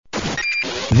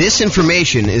This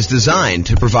information is designed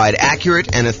to provide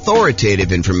accurate and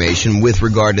authoritative information with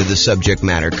regard to the subject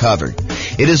matter covered.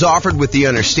 It is offered with the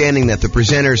understanding that the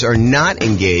presenters are not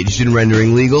engaged in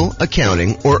rendering legal,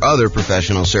 accounting, or other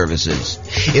professional services.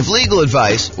 If legal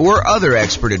advice or other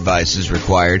expert advice is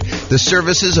required, the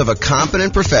services of a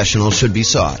competent professional should be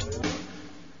sought.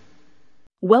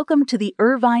 Welcome to the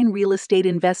Irvine Real Estate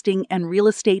Investing and Real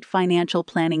Estate Financial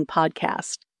Planning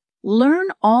Podcast. Learn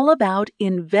all about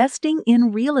investing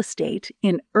in real estate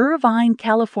in Irvine,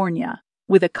 California,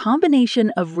 with a combination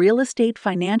of real estate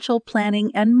financial planning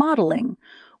and modeling,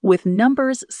 with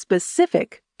numbers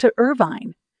specific to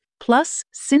Irvine, plus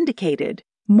syndicated,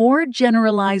 more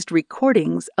generalized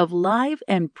recordings of live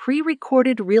and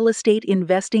pre-recorded real estate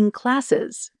investing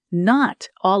classes, not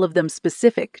all of them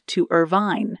specific to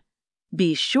Irvine.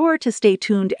 Be sure to stay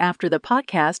tuned after the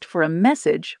podcast for a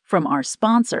message from our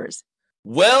sponsors.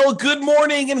 Well, good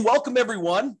morning and welcome,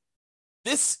 everyone.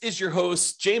 This is your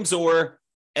host, James Orr,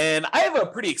 and I have a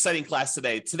pretty exciting class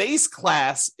today. Today's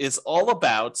class is all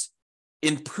about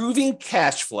improving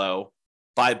cash flow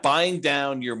by buying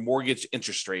down your mortgage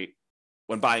interest rate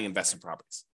when buying investment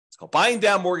properties. It's called Buying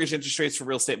Down Mortgage Interest Rates for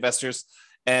Real Estate Investors.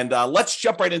 And let's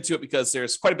jump right into it because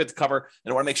there's quite a bit to cover,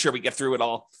 and I want to make sure we get through it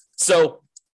all. So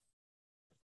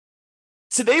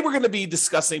today we're going to be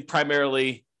discussing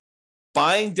primarily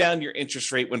buying down your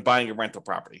interest rate when buying a rental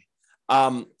property.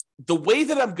 The way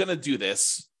that I'm going to do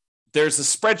this, there's a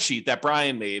spreadsheet that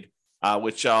Brian made,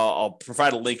 which I'll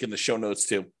provide a link in the show notes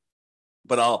to.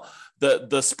 But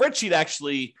the spreadsheet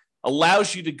actually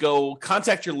allows you to go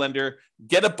contact your lender,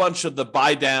 get a bunch of the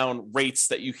buy down rates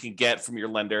that you can get from your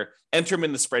lender, enter them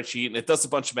in the spreadsheet, and it does a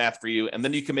bunch of math for you. And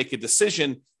then you can make a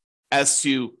decision as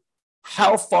to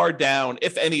how far down,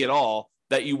 if any at all,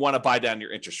 that you want to buy down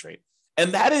your interest rate.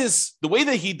 And that is the way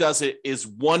that he does it is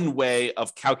one way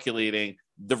of calculating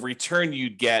the return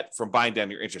you'd get from buying down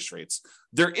your interest rates.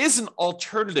 There is an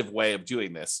alternative way of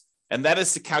doing this, and that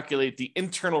is to calculate the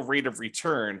internal rate of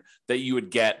return that you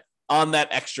would get on that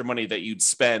extra money that you'd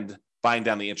spend buying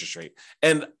down the interest rate.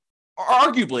 And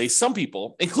arguably, some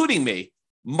people, including me,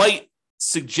 might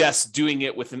suggest doing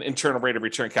it with an internal rate of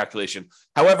return calculation.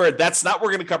 However, that's not what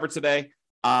we're going to cover today.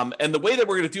 And the way that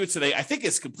we're going to do it today, I think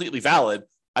is completely valid.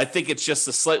 I think it's just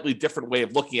a slightly different way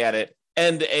of looking at it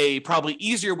and a probably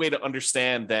easier way to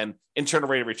understand than internal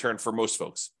rate of return for most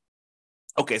folks.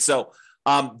 Okay, so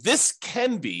this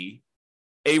can be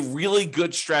a really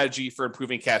good strategy for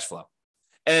improving cash flow.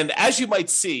 And as you might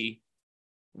see,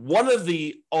 one of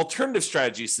the alternative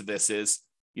strategies to this is,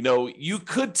 you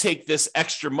could take this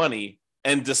extra money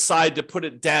and decide to put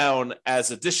it down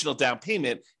as additional down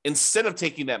payment instead of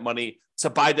taking that money to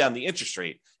buy down the interest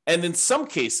rate. And in some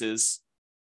cases,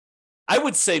 I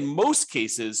would say most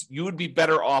cases, you would be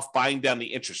better off buying down the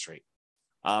interest rate.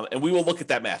 And we will look at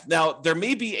that math. Now, there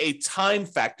may be a time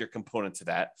factor component to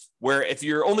that, where if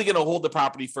you're only going to hold the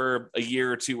property for a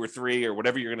year or two or three or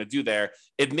whatever you're going to do there,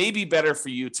 it may be better for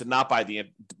you to not buy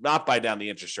down the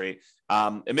interest rate.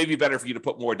 It may be better for you to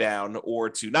put more down or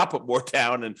to not put more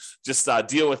down and just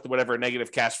deal with whatever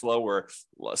negative cash flow or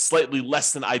slightly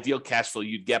less than ideal cash flow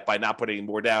you'd get by not putting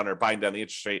more down or buying down the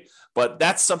interest rate. But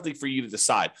that's something for you to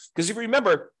decide. Because if you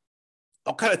remember,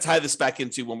 I'll kind of tie this back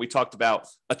into when we talked about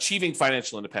achieving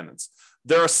financial independence.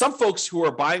 There are some folks who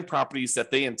are buying properties that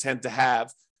they intend to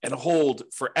have and hold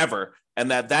forever,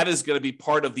 and that is going to be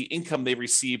part of the income they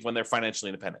receive when they're financially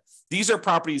independent. These are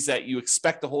properties that you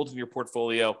expect to hold in your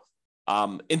portfolio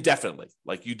indefinitely.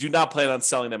 Like you do not plan on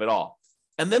selling them at all.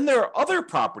 And then there are other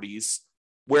properties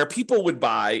where people would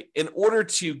buy in order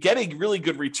to get a really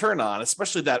good return on,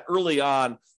 especially that early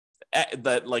on,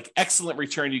 that like excellent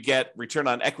return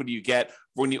on equity you get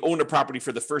when you own a property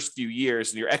for the first few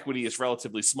years and your equity is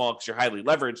relatively small because you're highly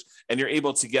leveraged and you're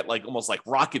able to get like almost like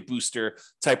rocket booster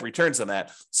type returns on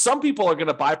that. Some people are going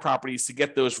to buy properties to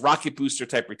get those rocket booster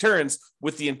type returns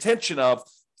with the intention of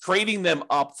trading them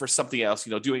up for something else,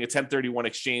 doing a 1031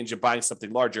 exchange and buying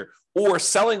something larger, or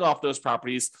selling off those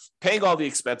properties, paying all the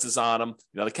expenses on them,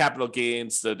 the capital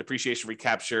gains, the depreciation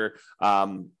recapture,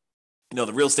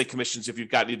 the real estate commissions, if you've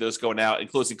got any of those going out, and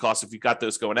closing costs, if you've got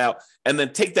those going out, and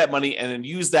then take that money and then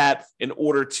use that in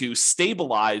order to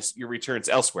stabilize your returns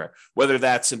elsewhere, whether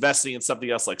that's investing in something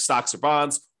else like stocks or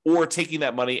bonds, or taking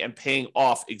that money and paying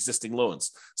off existing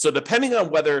loans. So depending on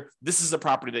whether this is a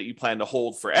property that you plan to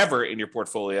hold forever in your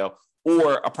portfolio,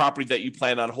 or a property that you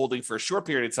plan on holding for a short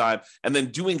period of time and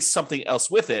then doing something else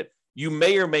with it, you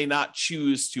may or may not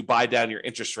choose to buy down your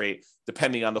interest rate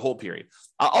depending on the hold period.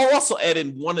 I'll also add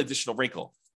in one additional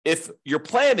wrinkle. If your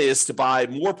plan is to buy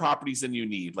more properties than you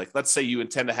need, like let's say you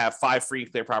intend to have 5 free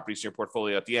and clear properties in your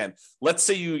portfolio at the end. Let's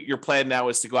say your plan now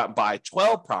is to go out and buy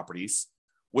 12 properties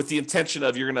with the intention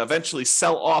of you're going to eventually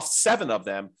sell off 7 of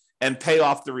them and pay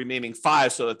off the remaining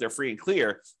 5 so that they're free and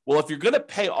clear. Well, if you're going to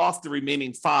pay off the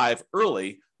remaining 5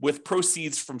 early with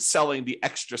proceeds from selling the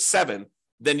extra 7,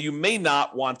 then you may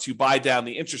not want to buy down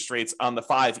the interest rates on the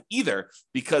 5 either,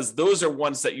 because those are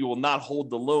ones that you will not hold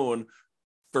the loan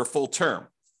for full term.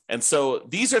 And so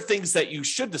these are things that you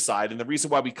should decide. And the reason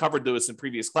why we covered those in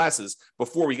previous classes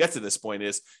before we get to this point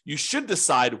is you should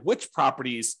decide which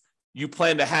properties you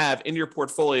plan to have in your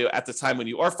portfolio at the time when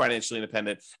you are financially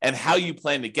independent and how you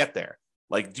plan to get there.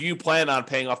 Like, do you plan on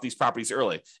paying off these properties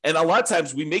early? And a lot of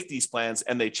times we make these plans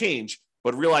and they change,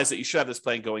 but realize that you should have this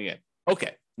plan going in.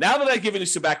 Okay, now that I've given you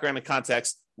some background and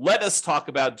context, let us talk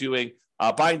about doing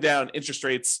buying down interest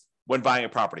rates when buying a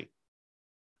property.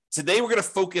 Today, we're going to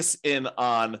focus in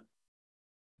on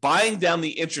buying down the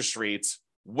interest rates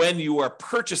when you are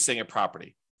purchasing a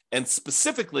property. And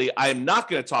specifically, I am not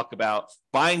going to talk about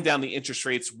buying down the interest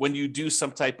rates when you do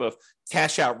some type of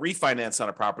cash out refinance on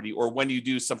a property, or when you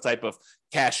do some type of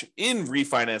cash in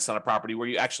refinance on a property where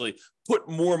you actually put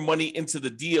more money into the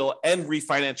deal and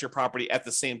refinance your property at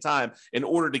the same time in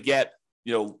order to get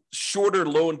shorter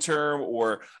loan term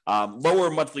or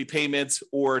lower monthly payments,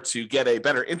 or to get a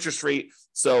better interest rate.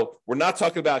 So we're not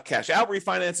talking about cash out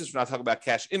refinances. We're not talking about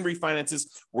cash in refinances.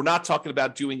 We're not talking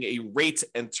about doing a rate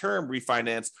and term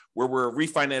refinance where we're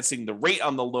refinancing the rate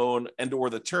on the loan and or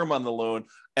the term on the loan.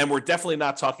 And we're definitely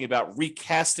not talking about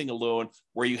recasting a loan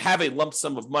where you have a lump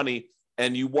sum of money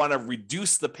and you want to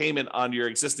reduce the payment on your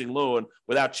existing loan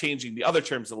without changing the other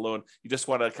terms of the loan. You just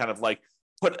want to kind of like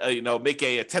make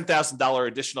a $10,000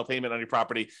 additional payment on your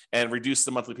property and reduce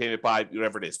the monthly payment by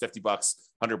whatever it is, $50,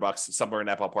 $100, somewhere in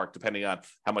that ballpark, depending on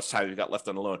how much time you've got left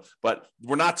on the loan. But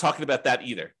we're not talking about that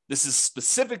either. This is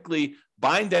specifically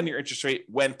buying down your interest rate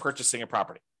when purchasing a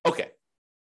property. Okay.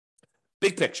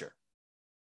 Big picture.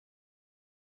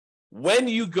 When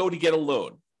you go to get a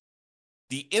loan,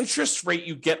 the interest rate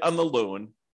you get on the loan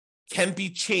can be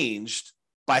changed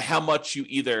by how much you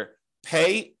either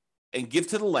pay and give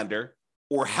to the lender,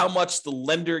 or how much the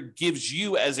lender gives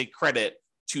you as a credit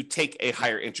to take a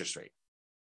higher interest rate.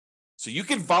 So you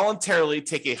can voluntarily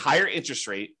take a higher interest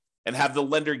rate and have the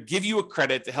lender give you a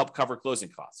credit to help cover closing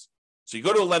costs. So you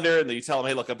go to a lender and then you tell them,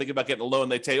 hey, look, I'm thinking about getting a loan.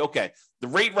 They tell you, okay, the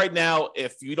rate right now,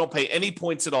 if you don't pay any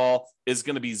points at all, is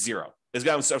going to be 0. It's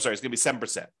going to be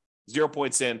 7%. 0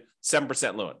 points in,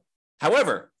 7% loan.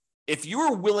 However, if you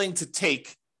are willing to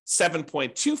take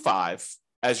 7.25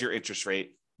 as your interest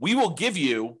rate, we will give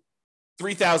you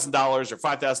 $3,000 or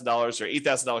 $5,000 or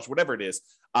 $8,000, whatever it is,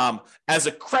 as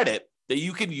a credit that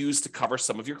you can use to cover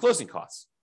some of your closing costs.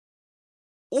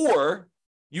 Or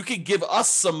you can give us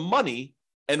some money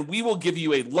and we will give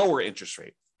you a lower interest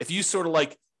rate. If you sort of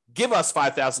like give us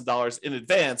 $5,000 in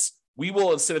advance, we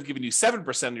will, instead of giving you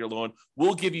 7% of your loan,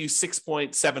 we'll give you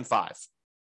 6.75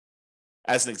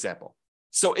 as an example.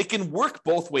 So it can work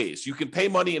both ways. You can pay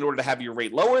money in order to have your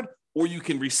rate lowered, or you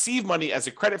can receive money as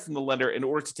a credit from the lender in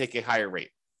order to take a higher rate.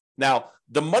 Now,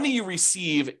 the money you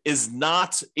receive is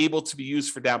not able to be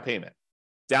used for down payment.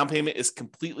 Down payment is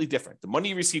completely different. The money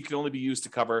you receive can only be used to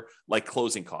cover like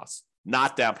closing costs,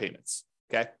 not down payments.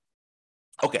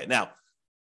 Okay, now,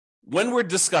 when we're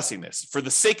discussing this, for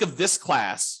the sake of this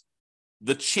class,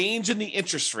 the change in the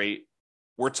interest rate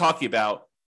we're talking about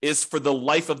is for the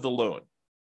life of the loan.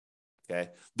 Okay.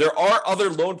 There are other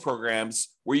loan programs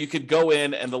where you could go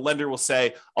in and the lender will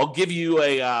say, I'll give you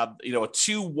a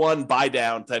 2-1 buy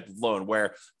down type of loan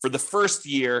where for the first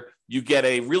year you get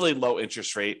a really low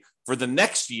interest rate. For the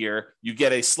next year, you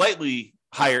get a slightly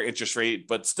higher interest rate,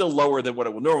 but still lower than what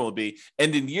it would normally be.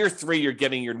 And in year 3, you're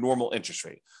getting your normal interest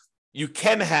rate. You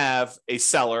can have a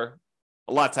seller,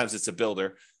 a lot of times it's a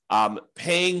builder,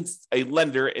 paying a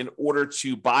lender in order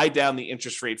to buy down the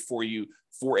interest rate for you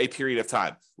for a period of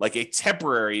time, like a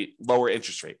temporary lower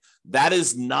interest rate. That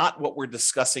is not what we're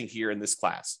discussing here in this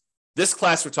class. This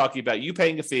class, we're talking about you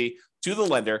paying a fee to the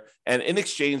lender, and in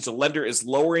exchange, the lender is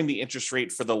lowering the interest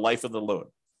rate for the life of the loan.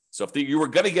 So if you were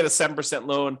going to get a 7%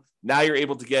 loan, now you're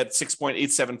able to get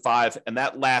 6.875, and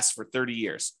that lasts for 30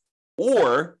 years.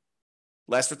 Or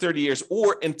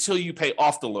until you pay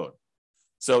off the loan.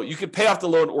 So you can pay off the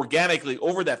loan organically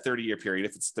over that 30-year period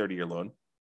if it's a 30-year loan.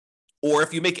 Or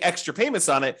if you make extra payments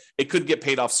on it, it could get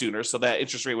paid off sooner. So that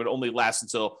interest rate would only last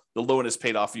until the loan is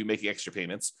paid off, you making extra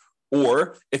payments.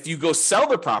 Or if you go sell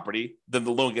the property, then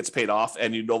the loan gets paid off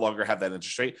and you no longer have that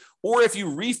interest rate. Or if you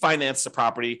refinance the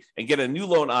property and get a new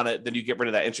loan on it, then you get rid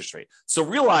of that interest rate. So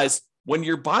realize when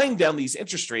you're buying down these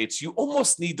interest rates, you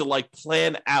almost need to like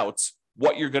plan out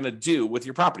what you're going to do with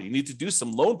your property. You need to do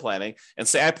some loan planning and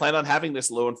say, I plan on having this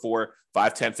loan for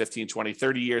 5, 10, 15, 20,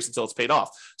 30 years until it's paid off.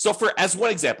 So as one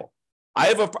example, I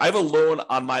have a loan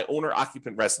on my owner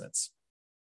occupant residence,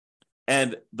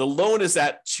 and the loan is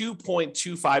at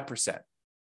 2.25%.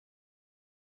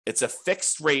 It's a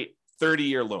fixed rate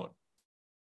 30-year loan.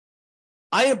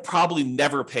 I am probably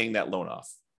never paying that loan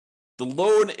off. The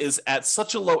loan is at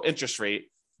such a low interest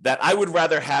rate that I would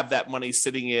rather have that money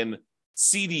sitting in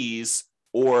CDs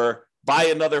or buy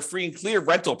another free and clear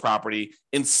rental property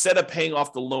instead of paying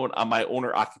off the loan on my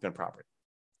owner occupant property.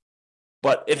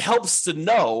 But it helps to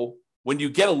know when you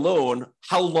get a loan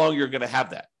how long you're going to have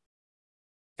that.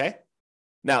 Okay.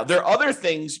 Now, there are other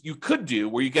things you could do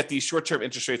where you get these short-term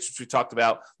interest rates, which we talked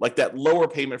about, like that lower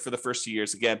payment for the first 2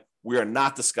 years. Again, we are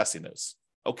not discussing those.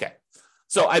 Okay.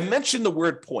 So I mentioned the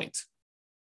word point.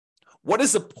 What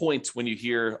is a point when you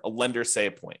hear a lender say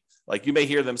a point? Like you may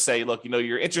hear them say, look,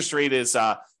 your interest rate is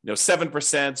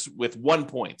 7% with 1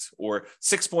 point, or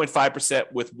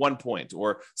 6.5% with 1 point,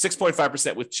 or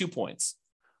 6.5% with 2 points.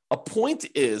 A point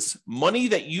is money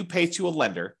that you pay to a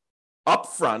lender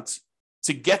upfront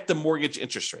to get the mortgage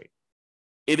interest rate.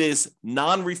 It is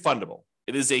non-refundable.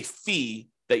 It is a fee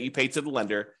that you pay to the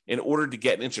lender in order to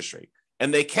get an interest rate.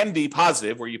 And they can be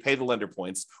positive where you pay the lender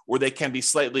points, or they can be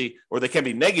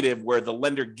negative where the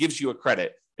lender gives you a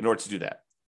credit in order to do that.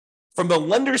 From the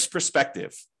lender's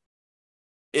perspective,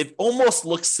 it almost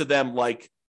looks to them like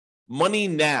money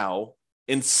now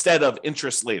instead of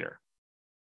interest later.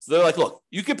 So they're like, look,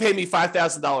 you can pay me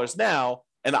 $5,000 now,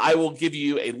 and I will give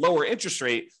you a lower interest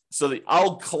rate so that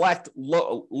I'll collect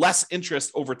less interest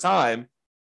over time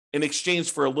in exchange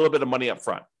for a little bit of money up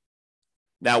front.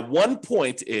 Now, 1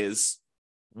 point is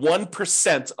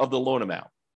 1% of the loan amount.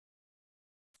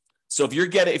 So if you're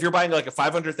buying like a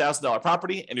 $500,000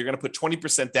 property and you're going to put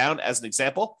 20% down as an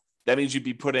example, that means you'd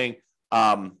be putting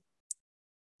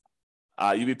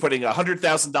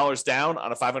 $100,000 down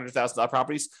on a $500,000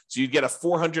 property. So you'd get a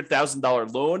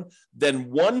 $400,000 loan. Then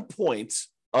 1 point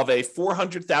of a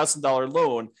 $400,000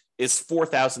 loan is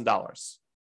 $4,000.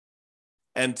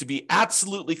 And to be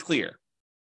absolutely clear,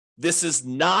 this is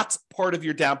not part of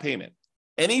your down payment.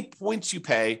 Any points you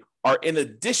pay are in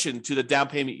addition to the down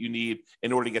payment you need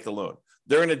in order to get the loan.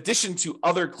 They're in addition to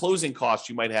other closing costs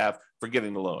you might have for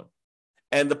getting the loan.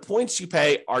 And the points you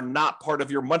pay are not part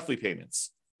of your monthly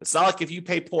payments. It's not like if you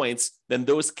pay points, then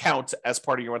those count as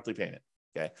part of your monthly payment.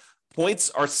 Okay. Points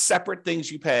are separate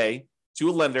things you pay to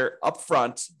a lender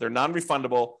upfront. They're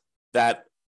non-refundable that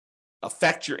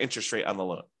affect your interest rate on the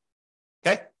loan.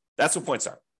 Okay. That's what points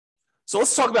are. So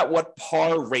let's talk about what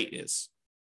par rate is.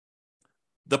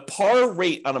 The par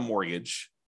rate on a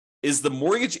mortgage is the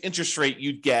mortgage interest rate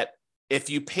you'd get if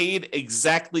you paid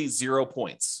exactly 0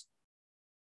 points.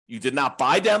 You did not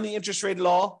buy down the interest rate at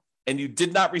all, and you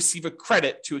did not receive a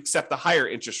credit to accept a higher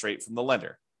interest rate from the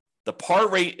lender. The par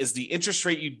rate is the interest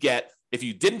rate you'd get if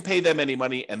you didn't pay them any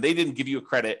money and they didn't give you a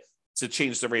credit to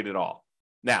change the rate at all.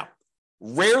 Now,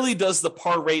 rarely does the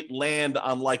par rate land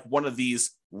on like one of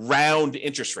these round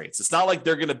interest rates. It's not like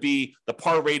they're going to be the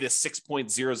par rate is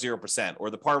 6.00% or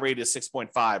the par rate is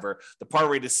 6.5 or the par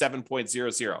rate is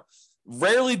 7.00.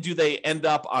 Rarely do they end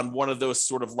up on one of those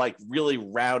sort of like really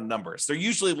round numbers. They're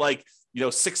usually like,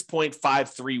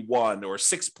 6.531 or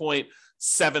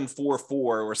 6.744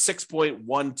 or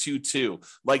 6.122.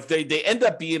 Like they end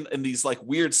up being in these like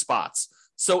weird spots.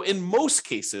 So in most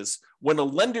cases, when a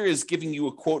lender is giving you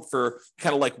a quote for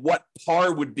kind of like what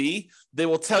par would be, they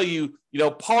will tell you,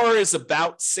 par is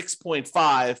about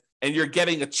 6.5 and you're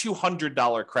getting a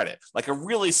 $200 credit, like a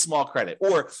really small credit.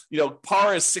 Or,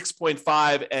 par is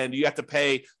 6.5 and you have to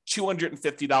pay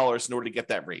 $250 in order to get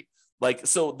that rate. Like,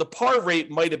 so the par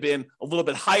rate might have been a little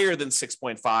bit higher than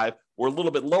 6.5 or a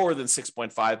little bit lower than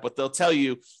 6.5, but they'll tell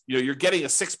you, you're getting a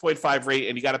 6.5 rate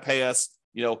and you got to pay us,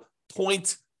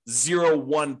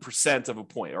 0.01% of a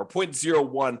point or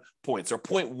 0.01 points or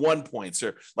 0.1 points,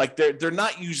 or like they're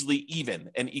not usually even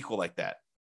and equal like that.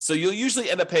 So you'll usually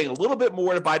end up paying a little bit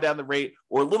more to buy down the rate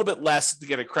or a little bit less to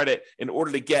get a credit in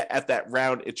order to get at that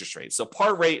round interest rate. So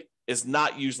par rate is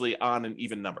not usually on an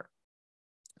even number.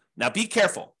 Now be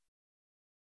careful.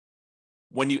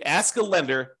 When you ask a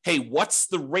lender, hey, what's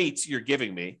the rate you're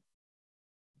giving me?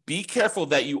 Be careful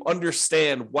that you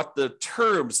understand what the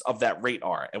terms of that rate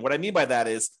are. And what I mean by that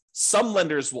is some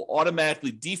lenders will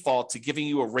automatically default to giving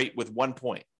you a rate with 1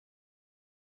 point.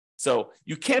 So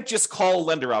you can't just call a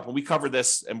lender up, and we cover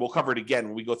this, and we'll cover it again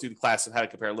when we go through the class on how to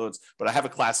compare loans, but I have a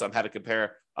class on how to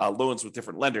compare loans with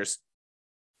different lenders.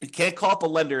 You can't call up a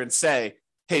lender and say,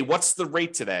 hey, what's the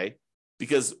rate today?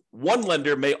 because one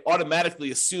lender may automatically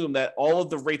assume that all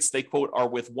of the rates they quote are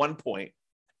with 1 point,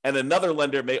 and another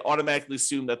lender may automatically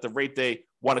assume that the rate they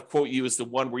want to quote you is the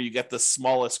one where you get the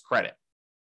smallest credit.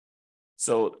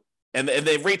 So, and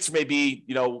the rates may be,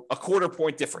 a quarter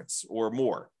point difference or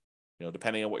more,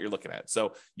 depending on what you're looking at.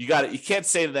 So you can't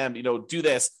say to them, do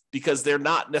this, because they're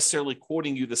not necessarily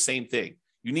quoting you the same thing.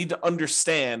 You need to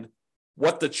understand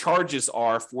what the charges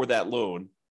are for that loan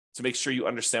to make sure you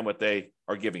understand what they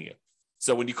are giving you.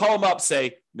 So when you call them up,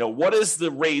 say, what is the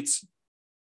rate?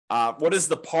 What is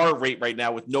the par rate right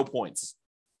now with no points?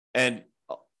 And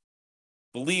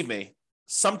believe me,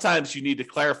 sometimes you need to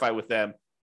clarify with them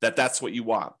that that's what you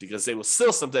want, because they will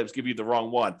still sometimes give you the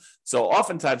wrong one. So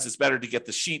oftentimes it's better to get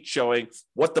the sheet showing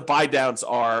what the buy downs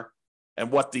are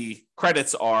and what the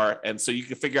credits are. And so you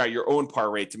can figure out your own par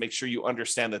rate to make sure you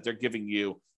understand that they're giving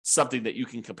you something that you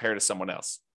can compare to someone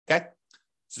else. Okay.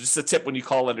 So just a tip when you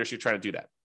call lenders, you're trying to do that.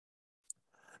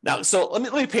 Now, so let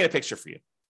me paint a picture for you.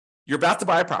 You're about to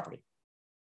buy a property.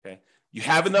 Okay. You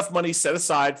have enough money set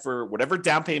aside for whatever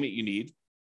down payment you need.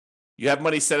 You have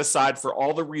money set aside for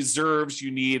all the reserves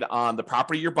you need on the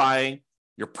property you're buying,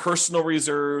 your personal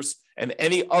reserves, and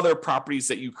any other properties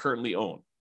that you currently own.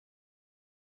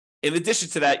 In addition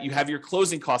to that, you have your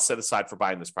closing costs set aside for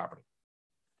buying this property.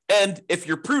 And if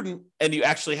you're prudent and you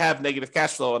actually have negative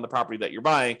cash flow on the property that you're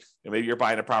buying, and maybe you're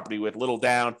buying a property with little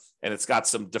down and it's got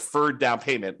some deferred down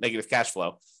payment, negative cash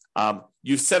flow,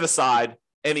 you've set aside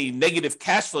any negative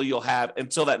cash flow you'll have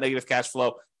until that negative cash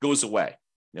flow goes away.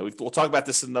 We'll talk about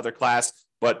this in another class,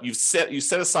 but you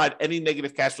set aside any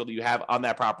negative cash flow that you have on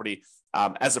that property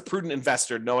as a prudent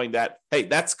investor, knowing that, hey,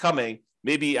 that's coming.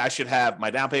 Maybe I should have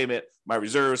my down payment, my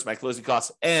reserves, my closing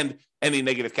costs, and any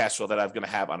negative cash flow that I'm going to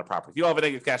have on a property. If you don't have a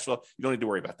negative cash flow, you don't need to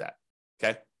worry about that.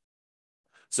 Okay.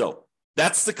 So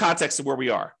that's the context of where we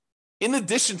are. In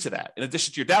addition to that, in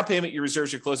addition to your down payment, your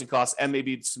reserves, your closing costs, and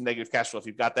maybe some negative cash flow, if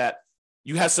you've got that,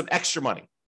 you have some extra money.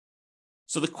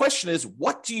 So the question is,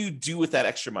 what do you do with that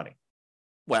extra money?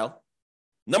 Well,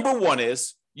 number one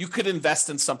is you could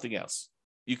invest in something else.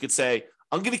 You could say,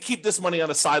 I'm going to keep this money on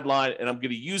the sideline and I'm going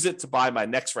to use it to buy my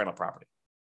next rental property,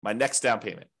 my next down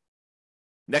payment,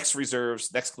 next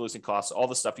reserves, next closing costs, all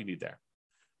the stuff you need there.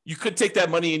 You could take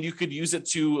that money and you could use it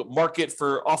to market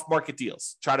for off-market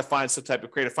deals. Try to find some type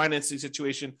of creative financing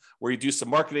situation where you do some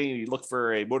marketing and you look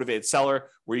for a motivated seller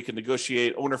where you can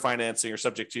negotiate owner financing or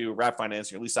subject to wrap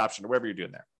financing or lease option or whatever you're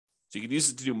doing there. So you can use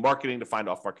it to do marketing to find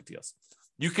off-market deals.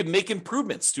 You can make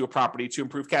improvements to a property to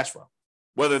improve cash flow,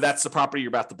 whether that's the property you're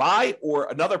about to buy or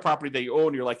another property that you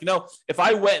own. You're like, if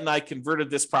I went and I converted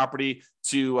this property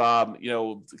to,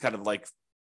 kind of like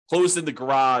closed in the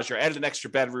garage or added an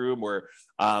extra bedroom or,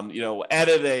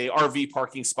 added a RV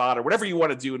parking spot or whatever you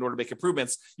want to do in order to make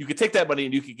improvements, you could take that money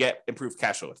and you could get improved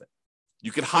cash flow with it.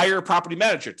 You could hire a property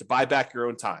manager to buy back your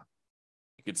own time.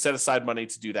 You could set aside money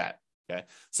to do that. Okay.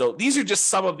 So these are just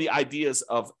some of the ideas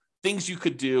of things you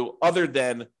could do other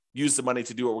than use the money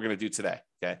to do what we're going to do today.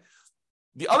 Okay.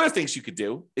 The other things you could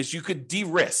do is you could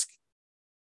de-risk.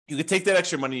 You could take that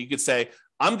extra money. You could say,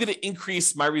 I'm going to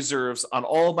increase my reserves on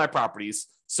all of my properties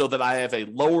so that I have a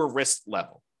lower risk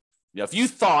level. If you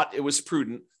thought it was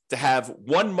prudent to have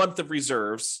 1 month of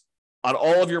reserves on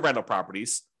all of your rental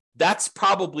properties, that's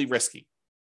probably risky.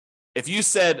 If you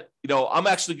said, I'm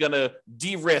actually going to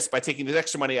de-risk by taking the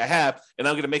extra money I have, and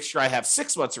I'm going to make sure I have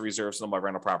 6 months of reserves on my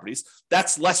rental properties,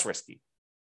 that's less risky.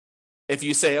 If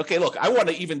you say, okay, look, I want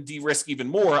to even de-risk even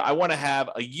more. I want to have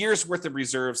a year's worth of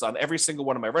reserves on every single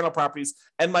one of my rental properties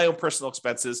and my own personal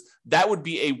expenses. That would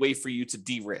be a way for you to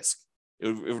de-risk.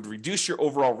 It would reduce your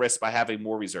overall risk by having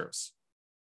more reserves.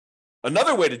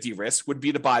 Another way to de-risk would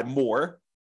be to buy more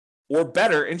or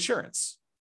better insurance.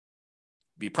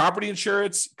 Be property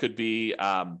insurance, could be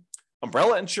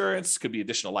umbrella insurance, could be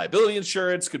additional liability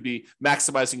insurance, could be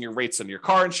maximizing your rates on your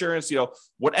car insurance,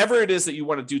 whatever it is that you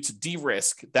want to do to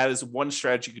de-risk, that is one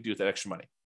strategy you could do with that extra money.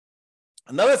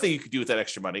 Another thing you could do with that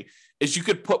extra money is you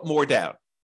could put more down.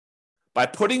 By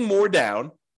putting more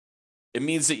down, it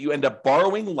means that you end up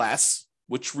borrowing less,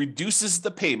 which reduces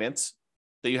the payment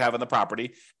that you have on the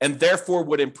property and therefore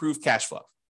would improve cash flow.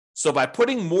 So by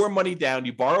putting more money down,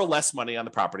 you borrow less money on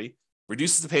the property,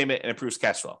 reduces the payment and improves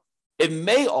cash flow. It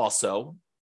may also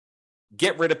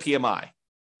get rid of PMI.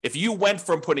 If you went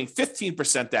from putting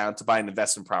 15% down to buy an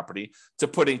investment property to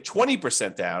putting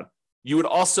 20% down, you would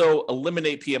also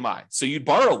eliminate PMI. So you'd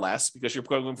borrow less because you're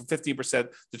going from 15%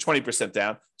 to 20%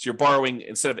 down. So you're borrowing,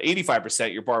 instead of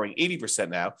 85%, you're borrowing 80%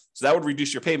 now. So that would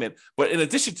reduce your payment. But in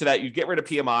addition to that, you get rid of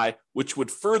PMI, which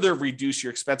would further reduce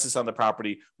your expenses on the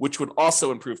property, which would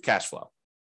also improve cash flow.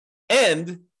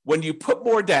 And when you put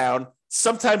more down,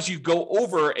 Sometimes you go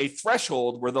over a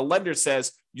threshold where the lender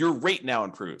says your rate now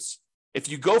improves. If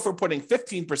you go from putting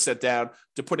 15% down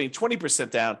to putting 20%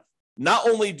 down, not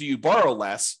only do you borrow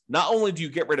less, not only do you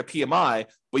get rid of PMI,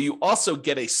 but you also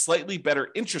get a slightly better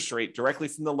interest rate directly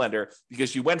from the lender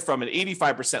because you went from an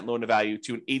 85% loan to value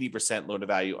to an 80% loan to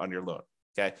value on your loan.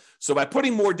 Okay. So by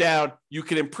putting more down, you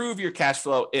can improve your cash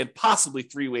flow in possibly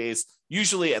 3 ways,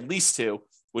 usually at least 2,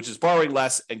 which is borrowing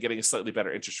less and getting a slightly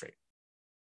better interest rate.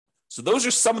 So those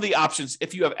are some of the options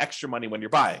if you have extra money when you're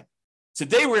buying.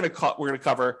 Today, we're going to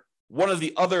cover one of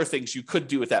the other things you could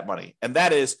do with that money, and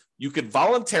that is you could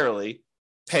voluntarily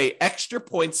pay extra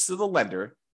points to the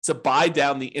lender to buy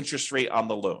down the interest rate on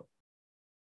the loan.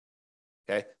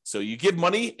 Okay, so you give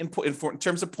money in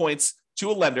terms of points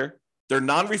to a lender. They're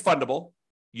non-refundable.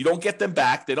 You don't get them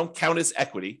back. They don't count as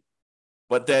equity,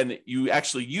 but then you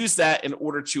actually use that in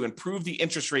order to improve the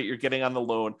interest rate you're getting on the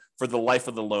loan for the life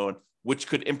of the loan, which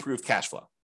could improve cash flow.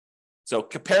 So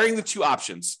comparing the two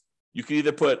options, you can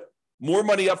either put more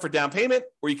money up for down payment,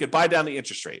 or you could buy down the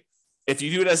interest rate. If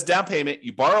you do it as down payment,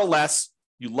 you borrow less,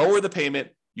 you lower the payment,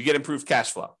 you get improved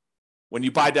cash flow. When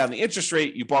you buy down the interest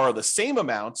rate, you borrow the same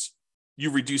amounts,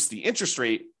 you reduce the interest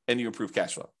rate, and you improve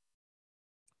cash flow.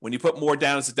 When you put more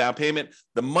down as a down payment,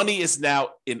 the money is now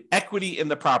in equity in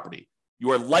the property.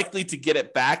 You are likely to get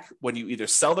it back when you either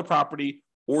sell the property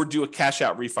or do a cash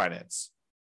out refinance.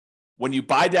 When you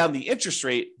buy down the interest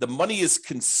rate, the money is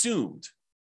consumed.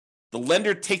 The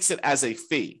lender takes it as a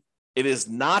fee. It is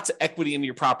not equity in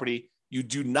your property. You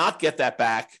do not get that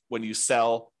back when you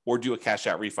sell or do a cash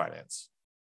out refinance.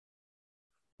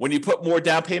 When you put more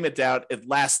down payment down, it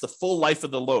lasts the full life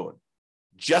of the loan,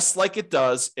 just like it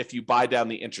does if you buy down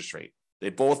the interest rate. They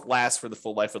both last for the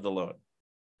full life of the loan.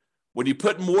 When you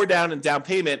put more down in down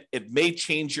payment, it may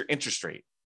change your interest rate.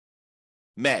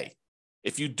 May.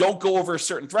 If you don't go over a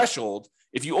certain threshold,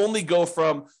 if you only go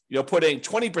from putting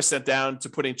 20% down to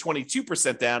putting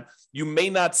 22% down, you may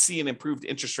not see an improved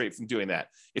interest rate from doing that.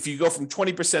 If you go from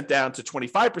 20% down to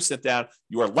 25% down,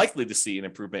 you are likely to see an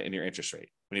improvement in your interest rate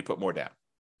when you put more down.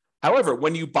 However,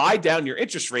 when you buy down your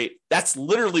interest rate, that's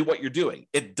literally what you're doing.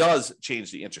 It does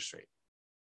change the interest rate.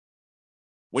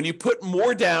 When you put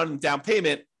more down in down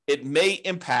payment, it may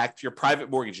impact your private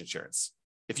mortgage insurance.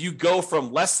 If you go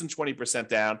from less than 20%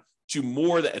 down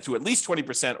to at least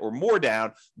 20% or more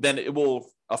down, then it will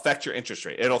affect your interest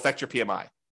rate. It'll affect your PMI.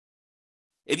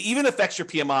 It even affects your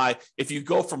PMI if you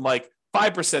go from like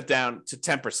 5% down to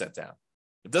 10% down.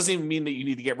 It doesn't even mean that you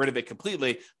need to get rid of it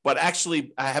completely, but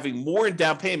actually having more in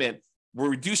down payment will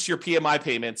reduce your PMI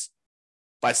payments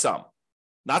by some,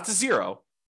 not to zero.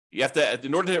 You have to,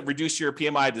 in order to reduce your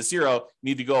PMI to zero,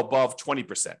 you need to go above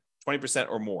 20%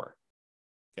 or more.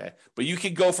 Okay, but you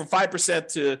can go from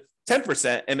 5% to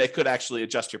 10%, and it could actually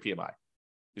adjust your PMI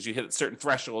because you hit certain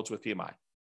thresholds with PMI.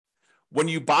 When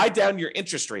you buy down your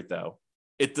interest rate, though,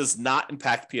 it does not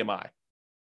impact PMI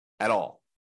at all.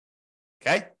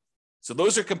 Okay, so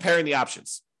those are comparing the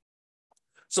options.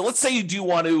 So let's say you do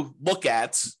want to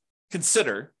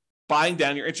consider buying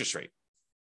down your interest rate.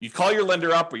 You call your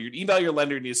lender up or you email your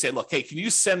lender and you say, look, hey, can you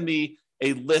send me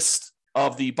a list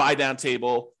of the buy down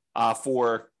table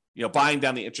for buying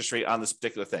down the interest rate on this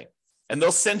particular thing? And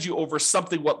they'll send you over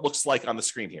something what looks like on the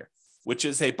screen here, which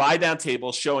is a buy down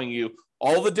table showing you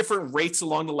all the different rates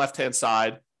along the left-hand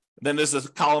side. Then there's a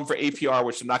column for APR,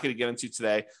 which I'm not going to get into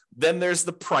today. Then there's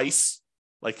the price,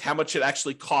 like how much it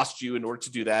actually cost you in order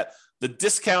to do that. The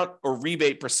discount or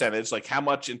rebate percentage, like how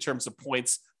much in terms of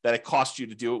points that it costs you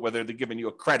to do it, whether they're giving you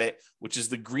a credit, which is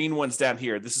the green ones down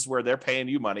here. This is where they're paying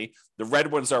you money. The red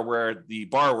ones are where the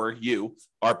borrower, you,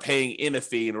 are paying in a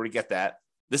fee in order to get that.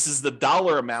 This is the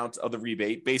dollar amount of the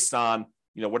rebate based on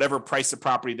whatever price of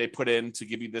property they put in to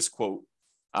give you this quote,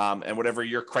 and whatever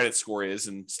your credit score is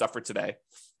and stuff for today.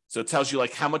 So it tells you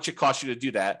like how much it costs you to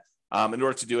do that in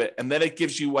order to do it. And then it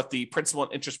gives you what the principal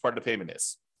and interest part of the payment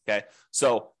is. Okay.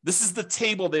 So this is the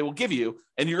table they will give you.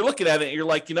 And you're looking at it and you're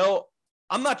like,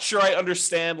 I'm not sure I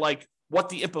understand like what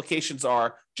the implications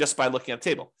are just by looking at the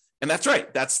table. And that's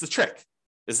right. That's the trick,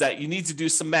 is that you need to do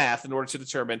some math in order to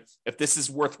determine if this is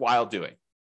worthwhile doing.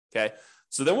 Okay.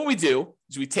 So then what we do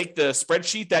is we take the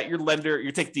spreadsheet that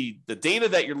you take the data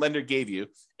that your lender gave you,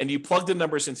 and you plug the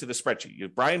numbers into the spreadsheet. You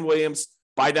have Brian Williams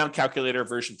buy down calculator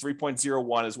version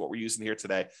 3.01 is what we're using here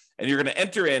today. And you're going to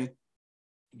enter in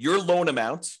your loan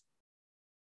amount,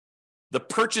 the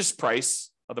purchase price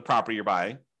of the property you're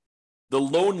buying, the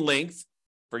loan length,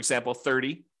 for example,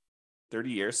 30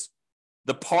 years,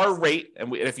 the par rate.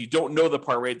 And if you don't know the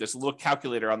par rate, there's a little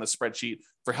calculator on the spreadsheet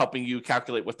for helping you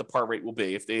calculate what the par rate will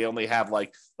be. If they only have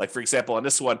like for example, on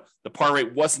this one, the par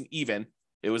rate wasn't even.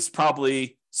 It was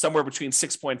probably somewhere between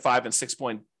 6.5 and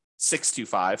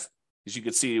 6.625. As you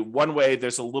can see, one way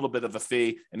there's a little bit of a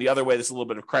fee, and the other way there's a little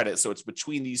bit of credit. So it's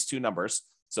between these two numbers.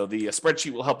 So the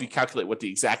spreadsheet will help you calculate what the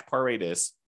exact par rate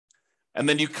is. And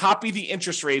then you copy the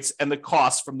interest rates and the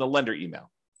costs from the lender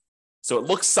email. So it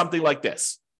looks something like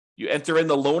this. You enter in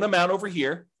the loan amount over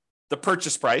here, the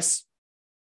purchase price,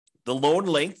 the loan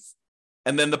length,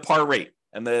 and then the par rate.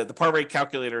 And the par rate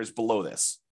calculator is below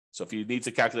this. So if you need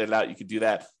to calculate it out, you can do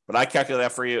that. But I calculate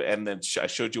that for you, and then I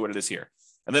showed you what it is here.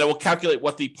 And then it will calculate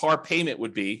what the par payment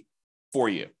would be for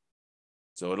you.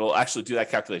 So it'll actually do that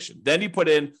calculation. Then you put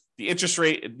in the interest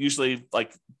rate. It usually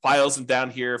like files them down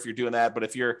here if you're doing that. But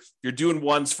if you're doing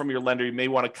ones from your lender, you may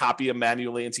want to copy them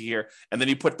manually into here. And then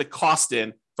you put the cost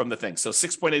in from the thing. So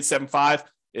 6.875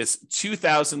 is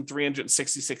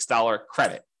 $2,366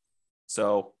 credit.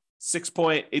 So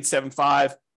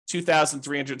 6.875,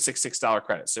 $2,366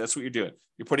 credit. So that's what you're doing.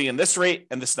 You're putting in this rate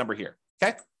and this number here.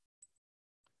 Okay.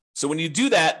 So when you do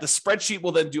that, the spreadsheet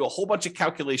will then do a whole bunch of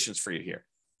calculations for you here.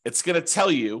 It's going to tell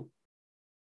you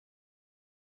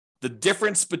the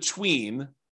difference between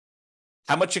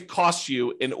how much it costs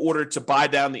you in order to buy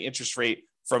down the interest rate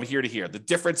from here to here, the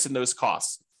difference in those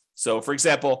costs. So for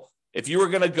example, if you were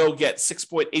going to go get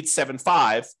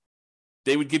 6.875,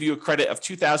 they would give you a credit of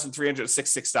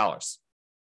 $2,366.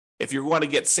 If you want to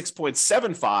get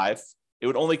 6.75, it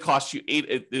would only cost you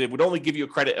it would only give you a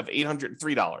credit of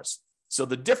 $803. So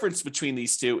the difference between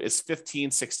these two is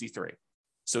 $1,563.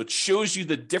 So it shows you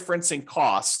the difference in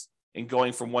cost in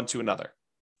going from one to another.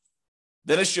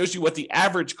 Then it shows you what the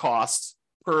average cost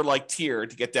per like tier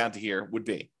to get down to here would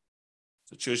be.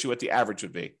 So it shows you what the average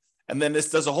would be. And then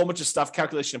this does a whole bunch of stuff,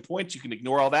 calculation of points. You can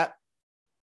ignore all that.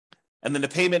 And then the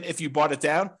payment, if you bought it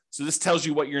down. So this tells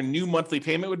you what your new monthly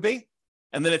payment would be.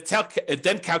 And then it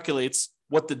then calculates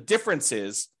what the difference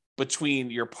is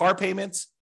between your par payments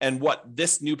and what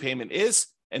this new payment is,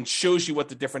 and shows you what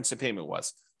the difference in payment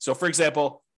was. So for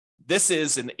example, this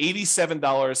is an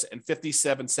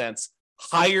 $87.57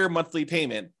 higher monthly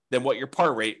payment than what your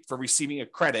par rate for receiving a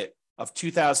credit of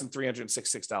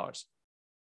 $2,366.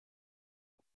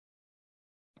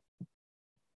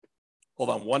 Hold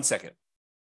on one second.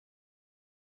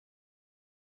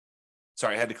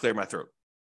 Sorry, I had to clear my throat.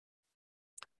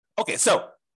 Okay, so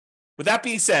with that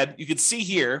being said, you can see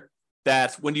here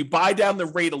that when you buy down the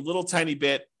rate a little tiny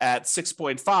bit at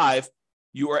 6.5,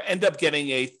 you end up getting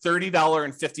a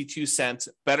 $30.52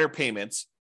 better payment,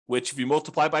 which if you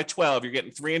multiply by 12, you're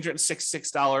getting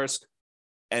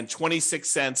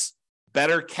 $366.26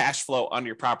 better cash flow on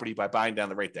your property by buying down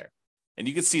the rate there. And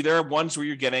you can see there are ones where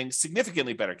you're getting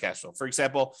significantly better cash flow. For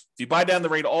example, if you buy down the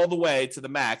rate all the way to the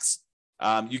max,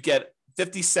 you get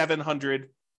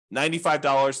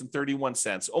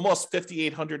 $5,795.31, almost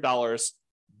 $5,800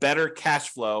 better cash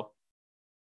flow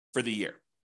for the year.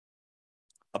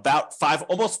 About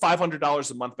almost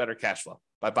 $500 a month better cash flow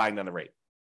by buying down the rate.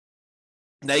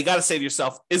 Now you got to say to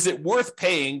yourself, is it worth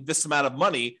paying this amount of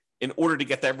money in order to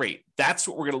get that rate? That's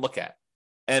what we're going to look at.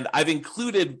 And I've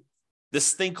included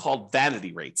this thing called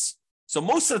vanity rates. So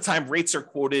most of the time rates are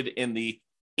quoted in the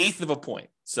eighth of a point.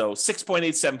 So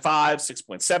 6.875,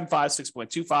 6.75,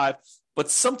 6.25. But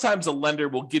sometimes a lender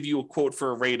will give you a quote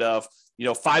for a rate of,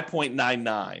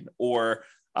 5.99 or,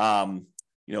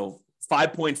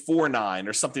 5.49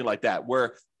 or something like that,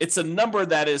 where it's a number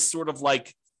that is sort of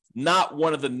like not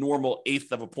one of the normal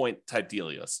eighth of a point type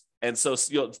deals. And so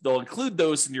they'll include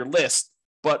those in your list,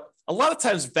 but a lot of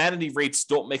times vanity rates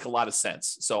don't make a lot of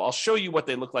sense. So I'll show you what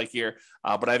they look like here,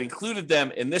 but I've included them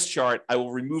in this chart. I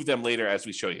will remove them later as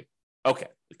we show you. Okay,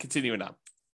 continuing on.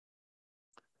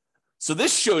 So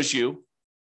this shows you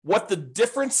what the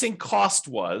difference in cost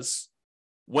was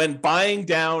when buying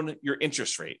down your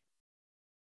interest rate.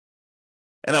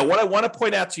 And what I want to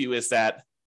point out to you is that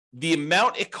the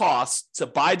amount it costs to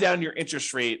buy down your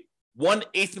interest rate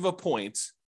 1/8 of a point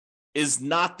is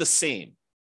not the same.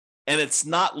 And it's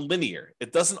not linear.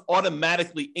 It doesn't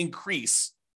automatically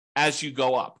increase as you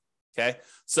go up. Okay.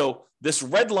 So this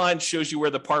red line shows you where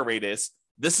the par rate is.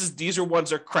 These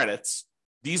are credits.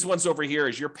 These ones over here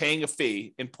is you're paying a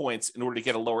fee in points in order to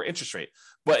get a lower interest rate.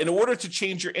 But in order to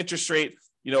change your interest rate,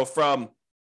 from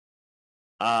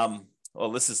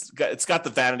it's got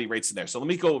the vanity rates in there. So let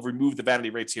me go remove the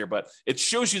vanity rates here, but it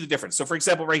shows you the difference. So for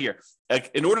example, right here,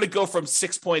 in order to go from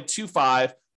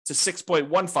 6.25 to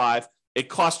 6.15, it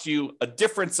costs you a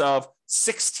difference of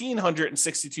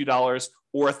 $1,662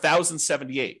 or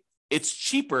 $1,078. It's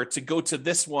cheaper to go to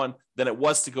this one than it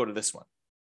was to go to this one.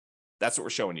 That's what we're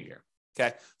showing you here.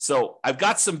 Okay. So I've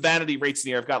got some vanity rates in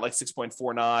here. I've got like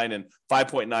 6.49 and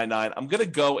 5.99. I'm going to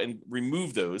go and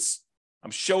remove those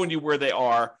I'm showing you where they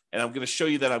are, and I'm going to show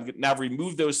you that I'm now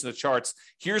remove those from the charts.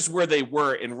 Here's where they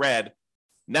were in red.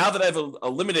 Now that I've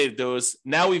eliminated those,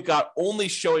 now we've got only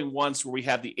showing ones where we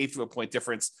have the eighth of a point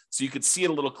difference. So you could see it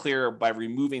a little clearer by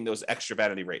removing those extra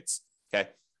vanity rates. Okay.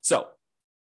 So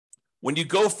when you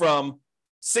go from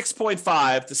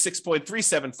 6.5 to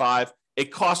 6.375,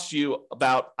 it costs you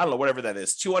about, I don't know, whatever that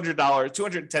is, $200,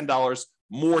 $210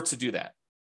 more to do that.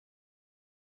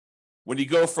 When you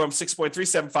go from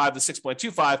 6.375 to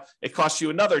 6.25, it costs you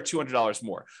another $200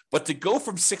 more. But to go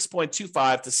from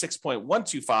 6.25 to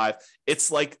 6.125,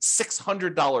 it's like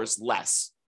 $600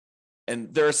 less.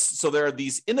 And there are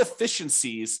these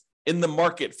inefficiencies in the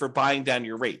market for buying down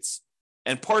your rates.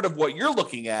 And part of what you're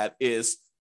looking at is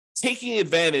taking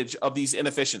advantage of these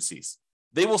inefficiencies.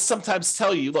 They will sometimes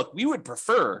tell you, look, we would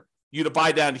prefer you to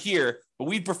buy down here, but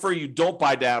we'd prefer you don't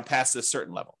buy down past this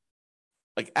certain level.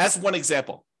 Like as one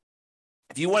example,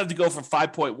 if you wanted to go from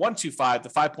 5.125 to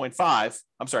 5.5,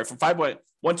 I'm sorry, from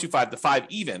 5.125 to 5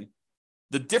 even,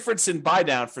 the difference in buy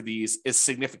down for these is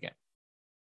significant.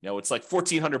 It's like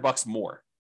 $1,400 more.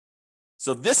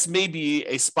 So this may be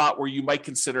a spot where you might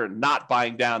consider not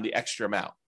buying down the extra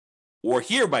amount. Or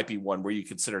here might be one where you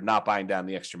consider not buying down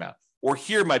the extra amount. Or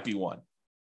here might be one.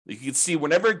 You can see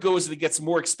whenever it goes and it gets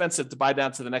more expensive to buy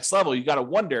down to the next level, you got to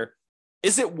wonder,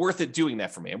 is it worth it doing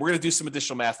that for me? And we're going to do some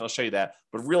additional math, and I'll show you that.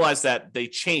 But realize that they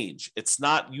change. It's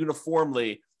not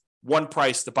uniformly one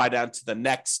price to buy down to the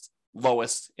next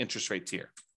lowest interest rate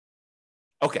tier.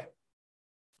 Okay.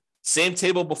 Same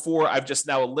table before. I've just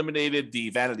now eliminated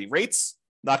the vanity rates.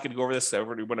 Not going to go over this. I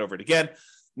already went over it again.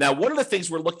 Now, one of the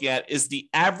things we're looking at is the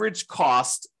average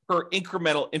cost per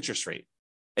incremental interest rate.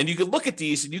 And you can look at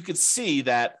these and you can see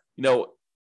that,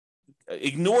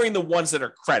 ignoring the ones that are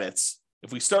credits,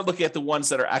 if we start looking at the ones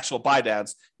that are actual buy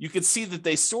downs, you can see that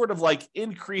they sort of like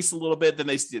increase a little bit, then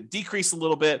they decrease a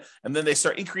little bit, and then they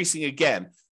start increasing again.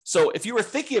 So if you were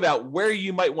thinking about where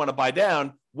you might want to buy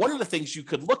down, one of the things you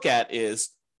could look at is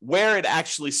where it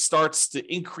actually starts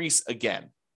to increase again.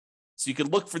 So you can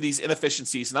look for these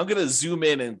inefficiencies, and I'm going to zoom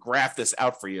in and graph this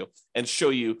out for you and show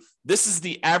you this is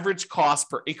the average cost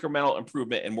per incremental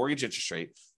improvement in mortgage interest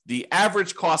rate, the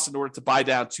average cost in order to buy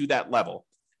down to that level.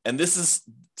 And this is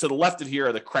to the left of here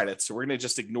are the credits. So we're going to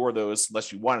just ignore those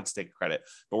unless you wanted to take a credit,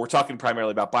 but we're talking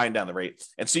primarily about buying down the rate.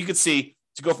 And so you can see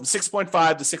to go from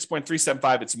 6.5 to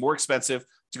 6.375, it's more expensive.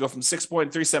 To go from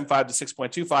 6.375 to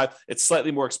 6.25, it's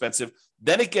slightly more expensive.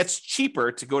 Then it gets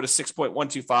cheaper to go to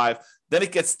 6.125. Then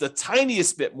it gets the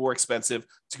tiniest bit more expensive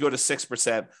to go to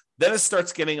 6%. Then it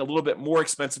starts getting a little bit more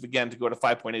expensive again to go to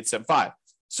 5.875.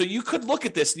 So you could look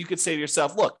at this and you could say to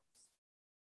yourself, look,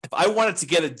 if I wanted to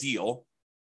get a deal,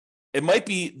 it might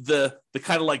be the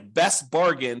kind of like best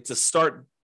bargain to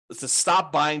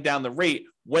stop buying down the rate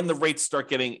when the rates start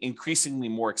getting increasingly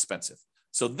more expensive.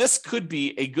 So this could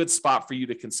be a good spot for you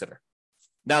to consider.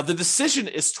 Now, the decision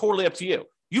is totally up to you.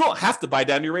 You don't have to buy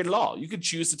down your rate at all. You could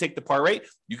choose to take the par rate.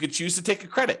 You could choose to take a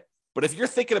credit. But if you're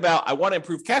thinking about, I want to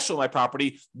improve cash flow on my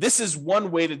property, this is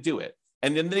one way to do it.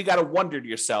 And then you got to wonder to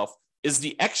yourself, is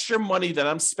the extra money that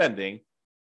I'm spending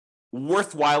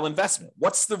worthwhile investment?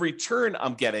 What's the return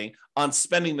I'm getting on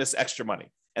spending this extra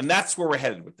money? And that's where we're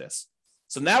headed with this.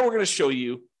 So now we're going to show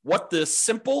you what the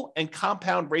simple and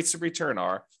compound rates of return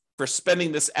are for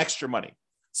spending this extra money.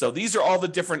 So these are all the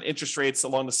different interest rates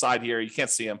along the side here. You can't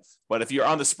see them, but if you're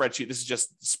on the spreadsheet, this is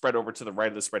just spread over to the right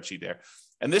of the spreadsheet there.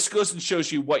 And this goes and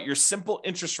shows you what your simple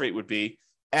interest rate would be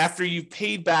after you've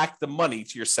paid back the money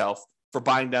to yourself for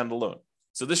buying down the loan.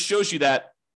 So this shows you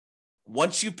that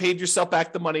once you paid yourself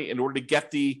back the money in order to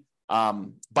get the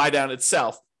buy down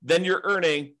itself, then you're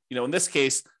earning, in this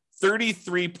case,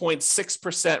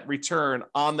 33.6% return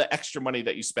on the extra money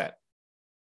that you spent.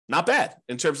 Not bad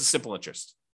in terms of simple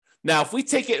interest. Now, if we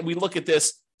take it and we look at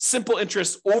this simple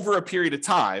interest over a period of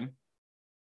time,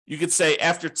 you could say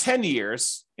after 10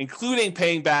 years, including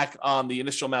paying back on the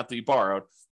initial amount that you borrowed,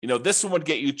 this one would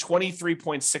get you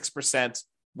 23.6%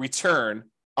 return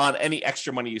on any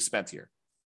extra money you spent here.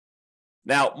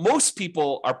 Now, most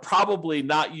people are probably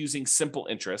not using simple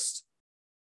interest,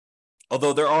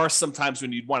 although there are some times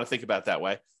when you'd want to think about it that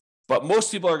way. But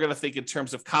most people are going to think in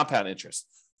terms of compound interest.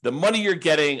 The money you're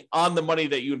getting on the money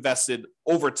that you invested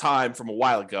over time from a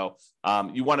while ago,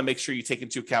 you want to make sure you take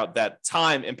into account that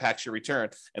time impacts your return.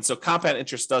 And so compound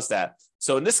interest does that.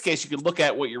 So in this case, you can look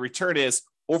at what your return is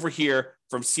over here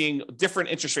from seeing different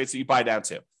interest rates that you buy down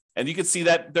to. And you can see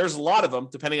that there's a lot of them,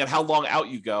 depending on how long out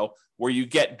you go, where you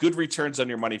get good returns on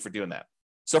your money for doing that.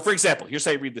 So for example, here's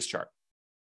how you read this chart.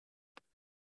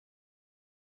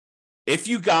 If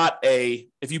you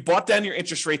bought down your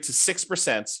interest rate to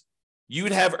 6%, you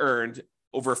would have earned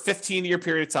over a 15-year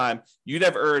period of time, you'd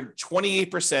have earned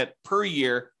 28% per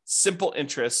year simple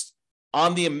interest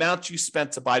on the amount you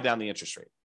spent to buy down the interest rate.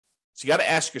 So you got to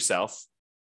ask yourself,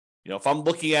 if I'm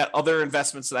looking at other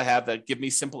investments that I have that give me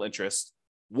simple interest,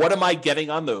 what am I getting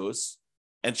on those?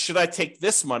 And should I take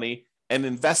this money and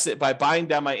invest it by buying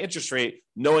down my interest rate,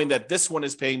 knowing that this one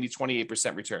is paying me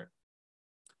 28% return?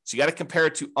 So you got to compare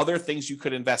it to other things you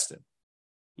could invest in.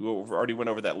 We already went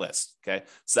over that list. Okay.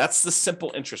 So that's the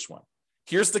simple interest one.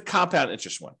 Here's the compound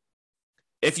interest one.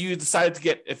 If you decide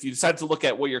to look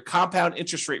at what your compound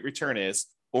interest rate return is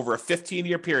over a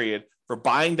 15-year period for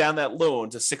buying down that loan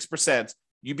to 6%,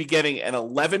 you'd be getting an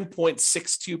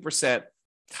 11.62%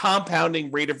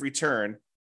 compounding rate of return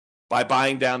by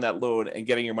buying down that loan and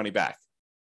getting your money back.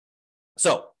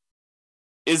 So,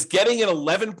 is getting an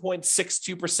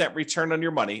 11.62% return on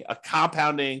your money, a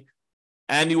compounding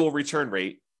annual return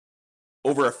rate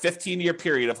over a 15-year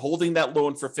period of holding that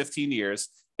loan for 15 years,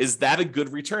 is that a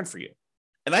good return for you?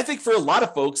 And I think for a lot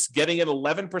of folks, getting an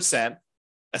 11%,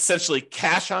 essentially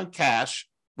cash on cash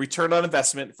return on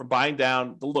investment from buying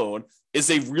down the loan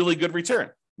is a really good return.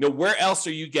 Where else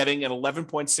are you getting an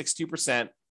 11.62%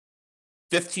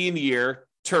 15-year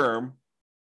term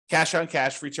cash on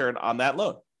cash return on that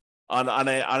loan,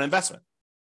 on investment?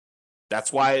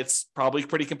 That's why it's probably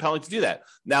pretty compelling to do that.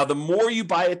 Now, the more you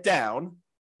buy it down,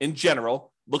 in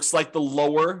general, looks like the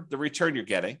lower the return you're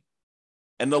getting.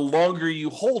 And the longer you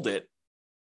hold it,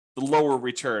 the lower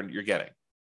return you're getting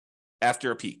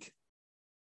after a peak.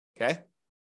 Okay?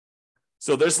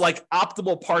 So there's like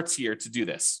optimal parts here to do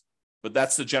this, but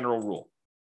that's the general rule.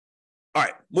 All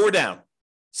right, more down.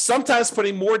 Sometimes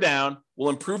putting more down will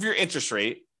improve your interest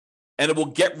rate and it will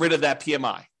get rid of that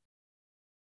PMI.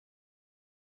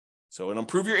 So it'll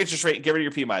improve your interest rate and get rid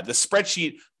of your PMI. The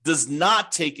spreadsheet does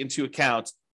not take into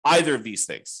account either of these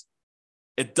things.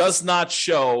 It does not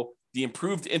show the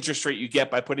improved interest rate you get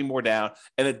by putting more down,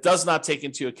 and it does not take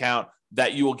into account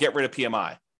that you will get rid of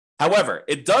PMI. However,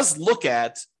 it does look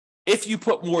at if you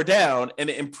put more down and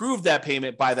it improved that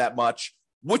payment by that much,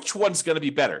 which one's going to be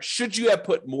better? Should you have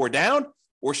put more down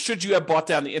or should you have bought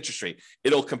down the interest rate?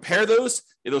 It'll compare those.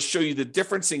 It'll show you the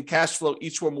difference in cash flow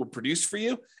each one would produce for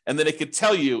you. And then it could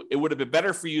tell you it would have been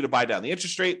better for you to buy down the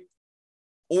interest rate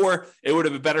or it would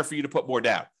have been better for you to put more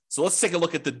down. So let's take a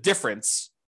look at the difference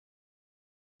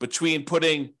between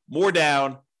putting more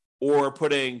down or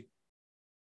buying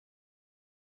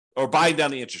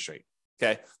down the interest rate.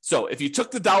 Okay. So if you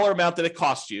took the dollar amount that it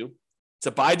cost you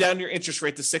to buy down your interest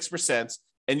rate to 6%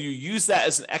 and you use that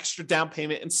as an extra down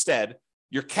payment instead,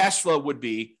 your cash flow would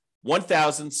be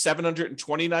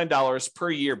 $1,729 per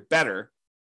year better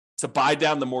to buy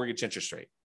down the mortgage interest rate.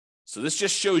 So this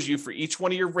just shows you for each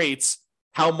one of your rates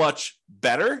how much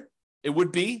better it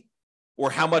would be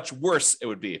or how much worse it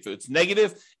would be. If it's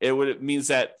negative, it means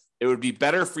that it would be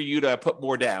better for you to put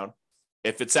more down.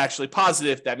 If it's actually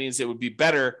positive, that means it would be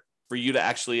better for you to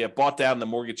actually have bought down the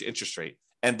mortgage interest rate.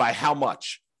 And by how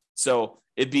much? So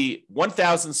it'd be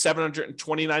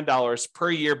 $1,729 per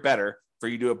year better for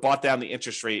you to have bought down the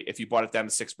interest rate if you bought it down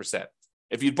to 6%.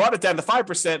 If you bought it down to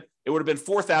 5%, it would have been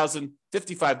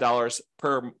 $4,055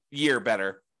 per year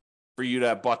better for you to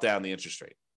have bought down the interest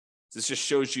rate. This just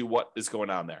shows you what is going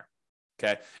on there.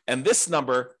 Okay. And this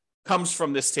number comes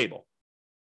from this table.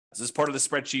 This is part of the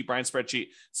spreadsheet, Brian's spreadsheet.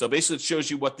 So basically it shows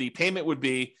you what the payment would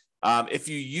be if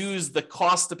you use the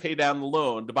cost to pay down the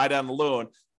loan, to buy down the loan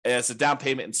as a down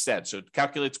payment instead. So it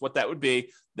calculates what that would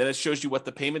be. Then it shows you what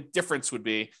the payment difference would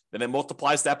be. Then it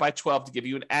multiplies that by 12 to give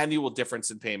you an annual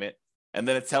difference in payment. And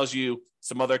then it tells you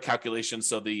some other calculations.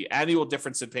 So the annual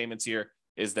difference in payments here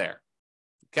is there.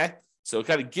 Okay. So it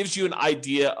kind of gives you an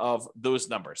idea of those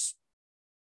numbers.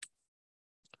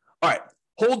 All right.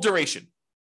 Hold duration.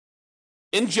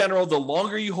 In general, the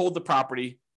longer you hold the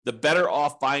property, the better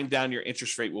off buying down your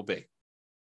interest rate will be.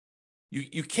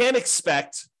 You can't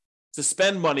expect to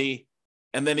spend money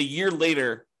and then a year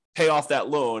later pay off that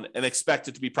loan and expect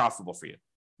it to be profitable for you.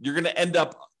 You're going to end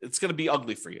up, it's going to be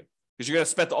ugly for you because you're going to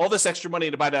spend all this extra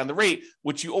money to buy down the rate,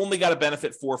 which you only got a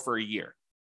benefit for a year.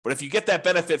 But if you get that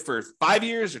benefit for 5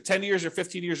 years or 10 years or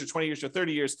 15 years or 20 years or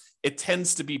 30 years, it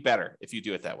tends to be better if you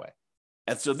do it that way.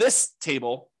 And so this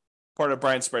table, part of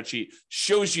Brian's spreadsheet,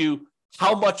 shows you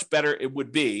how much better it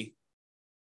would be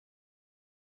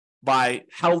by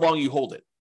how long you hold it.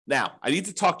 Now, I need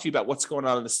to talk to you about what's going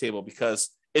on in this table because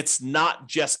it's not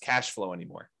just cash flow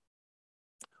anymore.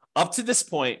 Up to this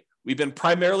point, we've been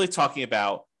primarily talking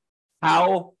about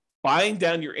how buying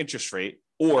down your interest rate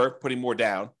or putting more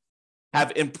down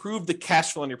have improved the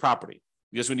cash flow on your property.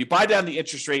 Because when you buy down the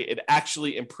interest rate, it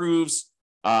actually improves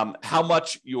how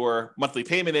much your monthly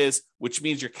payment is, which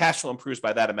means your cash flow improves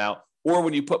by that amount, Or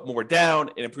when you put more down,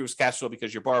 it improves cash flow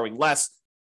because you're borrowing less,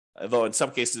 although in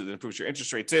some cases it improves your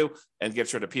interest rate too and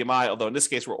gets rid of PMI. Although in this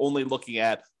case, we're only looking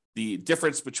at the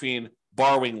difference between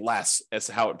borrowing less as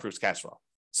to how it improves cash flow.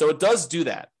 So it does do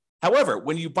that. However,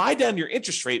 when you buy down your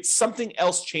interest rate, something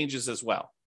else changes as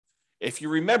well. If you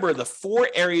remember the 4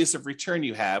 areas of return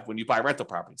you have when you buy rental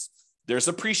properties, there's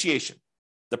appreciation.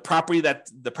 The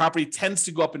property tends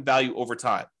to go up in value over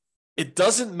time. It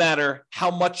doesn't matter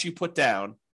how much you put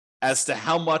down as to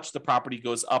how much the property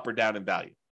goes up or down in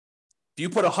value. If you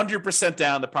put 100%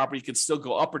 down, the property can still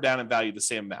go up or down in value the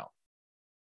same amount.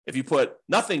 If you put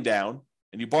nothing down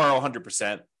and you borrow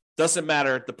 100%, doesn't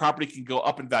matter, the property can go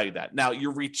up in value that. Now,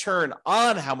 your return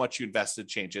on how much you invested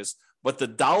changes, but the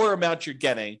dollar amount you're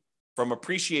getting from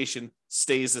appreciation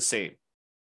stays the same.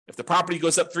 If the property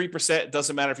goes up 3%, it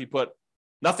doesn't matter if you put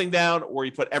nothing down or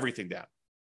you put everything down.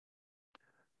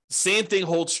 The same thing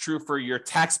holds true for your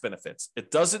tax benefits. It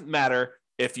doesn't matter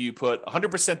if you put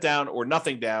 100% down or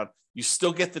nothing down, you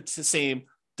still get the same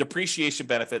depreciation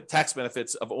benefit, tax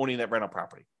benefits of owning that rental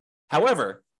property.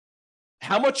 However,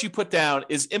 how much you put down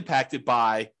is impacted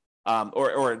by,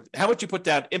 or how much you put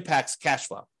down impacts cash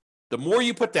flow. The more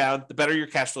you put down, the better your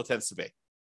cash flow tends to be.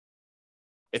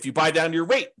 If you buy down your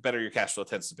rate, the better your cash flow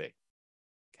tends to be.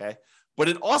 Okay. But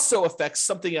it also affects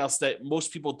something else that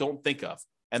most people don't think of,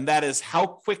 and that is how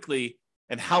quickly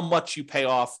and how much you pay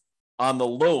off on the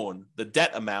loan, the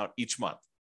debt amount each month.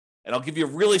 And I'll give you a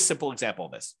really simple example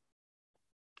of this.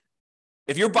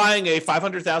 If you're buying a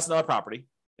 $500,000 property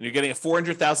and you're getting a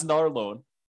 $400,000 loan,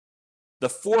 the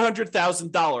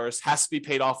 $400,000 has to be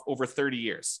paid off over 30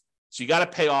 years. So you got to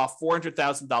pay off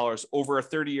 $400,000 over a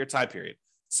 30-year time period.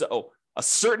 So a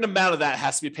certain amount of that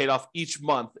has to be paid off each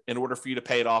month in order for you to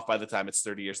pay it off by the time it's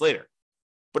 30 years later.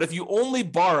 But if you only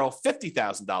borrow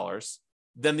 $50,000,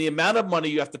 then the amount of money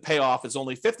you have to pay off is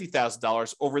only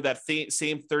 $50,000 over that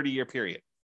same 30-year period.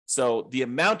 So the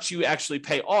amount you actually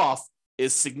pay off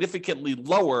is significantly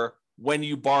lower when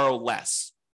you borrow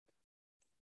less.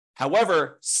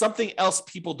 However, something else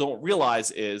people don't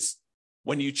realize is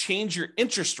when you change your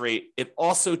interest rate, it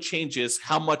also changes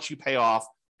how much you pay off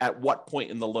at what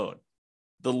point in the loan.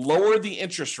 The lower the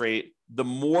interest rate, the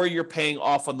more you're paying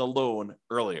off on the loan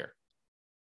earlier.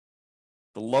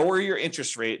 The lower your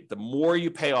interest rate, the more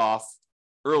you pay off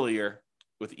earlier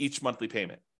with each monthly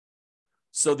payment.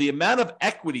 So the amount of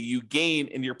equity you gain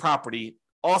in your property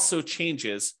also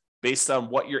changes based on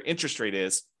what your interest rate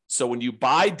is. So when you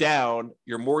buy down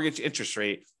your mortgage interest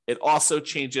rate, it also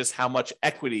changes how much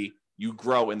equity you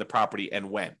grow in the property and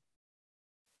when.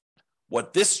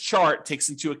 What this chart takes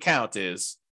into account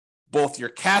is both your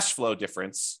cash flow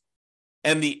difference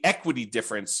and the equity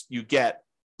difference you get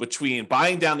between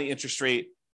buying down the interest rate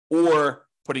or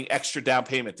putting extra down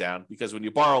payment down, because when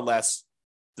you borrow less,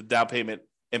 the down payment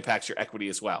impacts your equity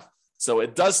as well. So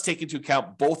it does take into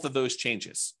account both of those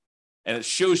changes, and it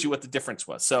shows you what the difference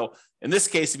was. So in this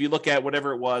case, if you look at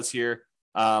whatever it was here,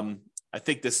 I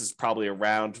think this is probably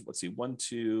around, let's see, 1,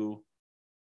 2,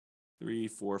 3,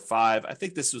 4, 5. I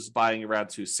think this was buying around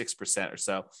to 6% or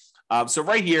so. So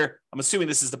right here, I'm assuming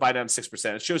this is the buy down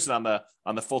 6%. It shows it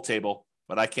on the full table,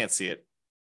 but I can't see it.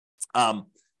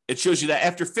 It shows you that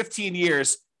after 15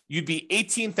 years, you'd be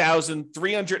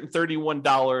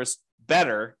 $18,331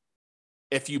 better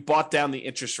if you bought down the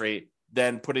interest rate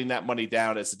than putting that money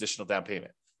down as additional down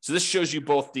payment. So this shows you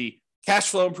both the cash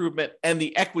flow improvement and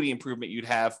the equity improvement you'd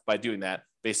have by doing that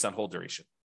based on hold duration.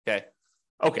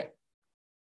 Okay.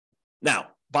 Now,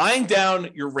 buying down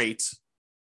your rate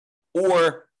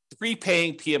or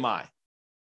prepaying PMI.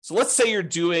 So let's say you're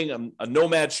doing a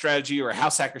nomad strategy or a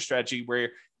house hacker strategy where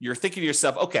you're thinking to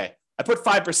yourself, okay, I put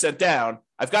 5% down.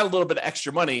 I've got a little bit of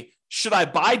extra money. Should I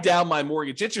buy down my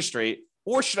mortgage interest rate,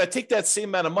 or should I take that same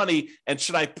amount of money and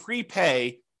should I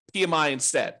prepay PMI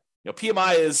instead?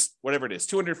 PMI is whatever it is,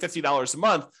 $250 a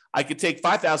month. I could take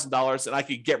 $5,000 and I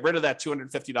could get rid of that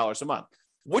 $250 a month.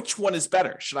 Which one is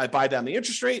better? Should I buy down the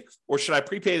interest rate or should I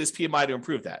prepay this PMI to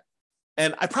improve that?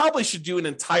 And I probably should do an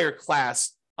entire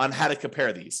class on how to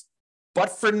compare these.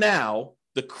 But for now,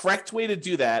 the correct way to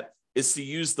do that is to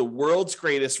use the world's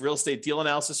greatest real estate deal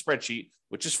analysis spreadsheet,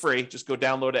 which is free. Just go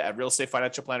download it at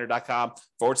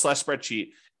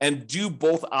realestatefinancialplanner.com/spreadsheet and do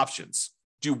both options.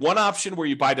 Do one option where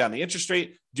you buy down the interest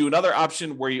rate, do another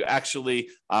option where you actually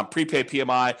prepay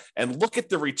PMI, and look at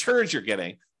the returns you're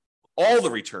getting, all the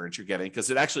returns you're getting, because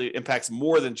it actually impacts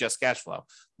more than just cash flow.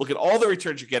 Look at all the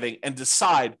returns you're getting and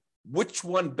decide which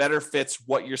one better fits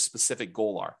what your specific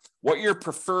goal are, what your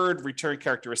preferred return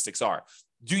characteristics are.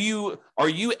 Are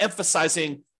you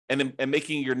emphasizing and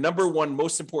making your number one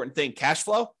most important thing cash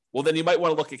flow? Well, then you might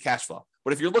want to look at cash flow.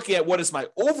 But if you're looking at what is my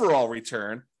overall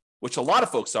return, which a lot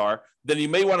of folks are, then you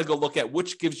may want to go look at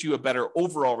which gives you a better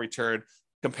overall return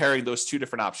comparing those two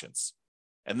different options.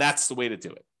 And that's the way to do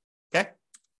it. Okay?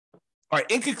 All right,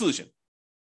 in conclusion,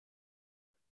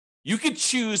 you could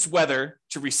choose whether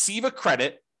to receive a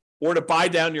credit or to buy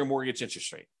down your mortgage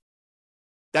interest rate.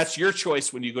 That's your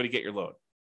choice when you go to get your loan.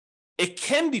 It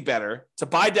can be better to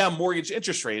buy down mortgage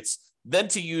interest rates than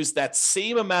to use that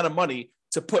same amount of money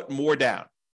to put more down.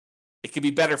 It can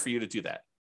be better for you to do that.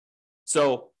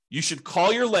 So you should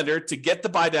call your lender to get the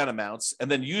buy down amounts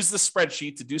and then use the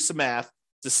spreadsheet to do some math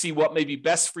to see what may be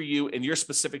best for you in your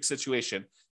specific situation.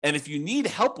 And if you need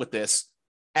help with this,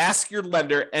 ask your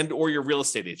lender and or your real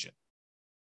estate agent.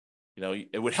 You know,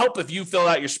 it would help if you filled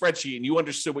out your spreadsheet and you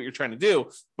understood what you're trying to do.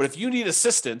 But if you need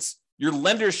assistance, your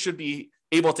lender should be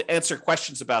able to answer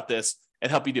questions about this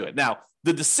and help you do it. Now,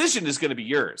 the decision is going to be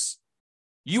yours.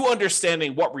 You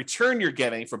understanding what return you're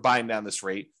getting for buying down this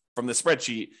rate from the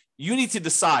spreadsheet, you need to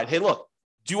decide, hey, look,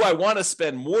 do I want to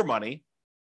spend more money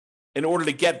in order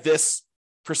to get this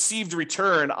perceived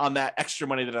return on that extra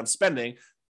money that I'm spending,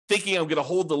 thinking I'm going to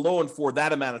hold the loan for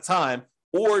that amount of time?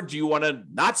 Or do you want to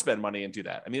not spend money and do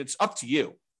that? I mean, it's up to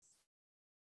you.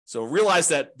 So realize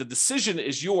that the decision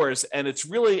is yours, and it's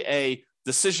really a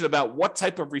decision about what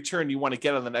type of return you want to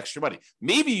get on the extra money.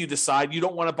 Maybe you decide you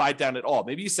don't want to buy down at all.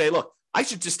 Maybe you say, look, I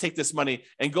should just take this money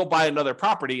and go buy another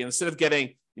property. And instead of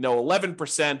getting,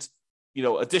 11%,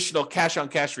 additional cash on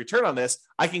cash return on this,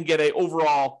 I can get a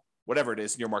overall, whatever it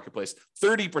is in your marketplace,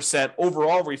 30%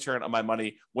 overall return on my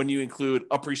money when you include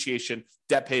appreciation,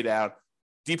 debt pay down,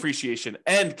 depreciation,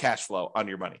 and cash flow on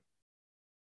your money.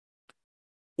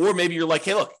 Or maybe you're like,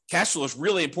 hey, look, cash flow is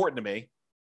really important to me.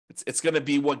 It's going to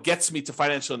be what gets me to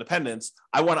financial independence.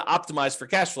 I want to optimize for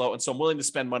cash flow. And so I'm willing to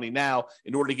spend money now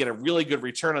in order to get a really good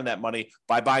return on that money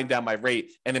by buying down my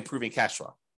rate and improving cash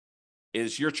flow. It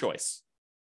is your choice.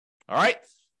 All right.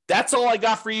 That's all I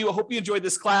got for you. I hope you enjoyed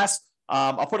this class.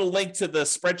 I'll put a link to the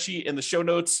spreadsheet in the show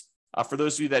notes for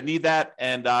those of you that need that.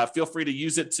 And feel free to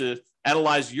use it to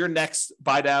analyze your next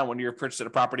buy down when you're purchasing a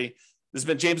property. This has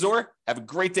been James Orr. Have a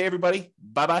great day, everybody.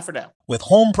 Bye-bye for now. With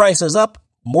home prices up,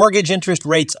 mortgage interest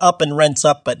rates up, and rents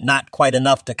up, but not quite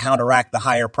enough to counteract the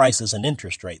higher prices and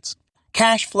interest rates,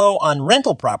 cash flow on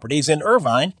rental properties in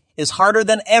Irvine is harder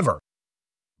than ever.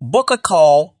 Book a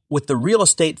call with the Real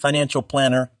Estate Financial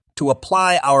Planner to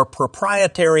apply our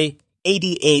proprietary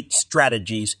 88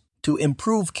 strategies to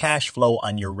improve cash flow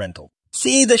on your rental.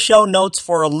 See the show notes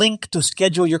for a link to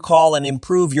schedule your call and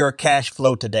improve your cash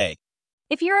flow today.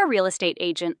 If you're a real estate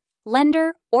agent,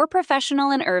 lender, or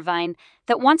professional in Irvine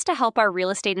that wants to help our real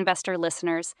estate investor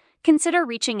listeners, consider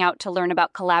reaching out to learn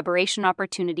about collaboration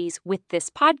opportunities with this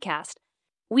podcast.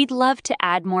 We'd love to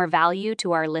add more value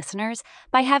to our listeners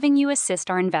by having you assist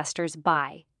our investors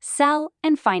buy, sell,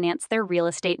 and finance their real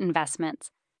estate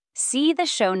investments. See the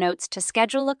show notes to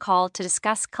schedule a call to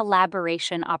discuss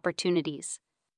collaboration opportunities.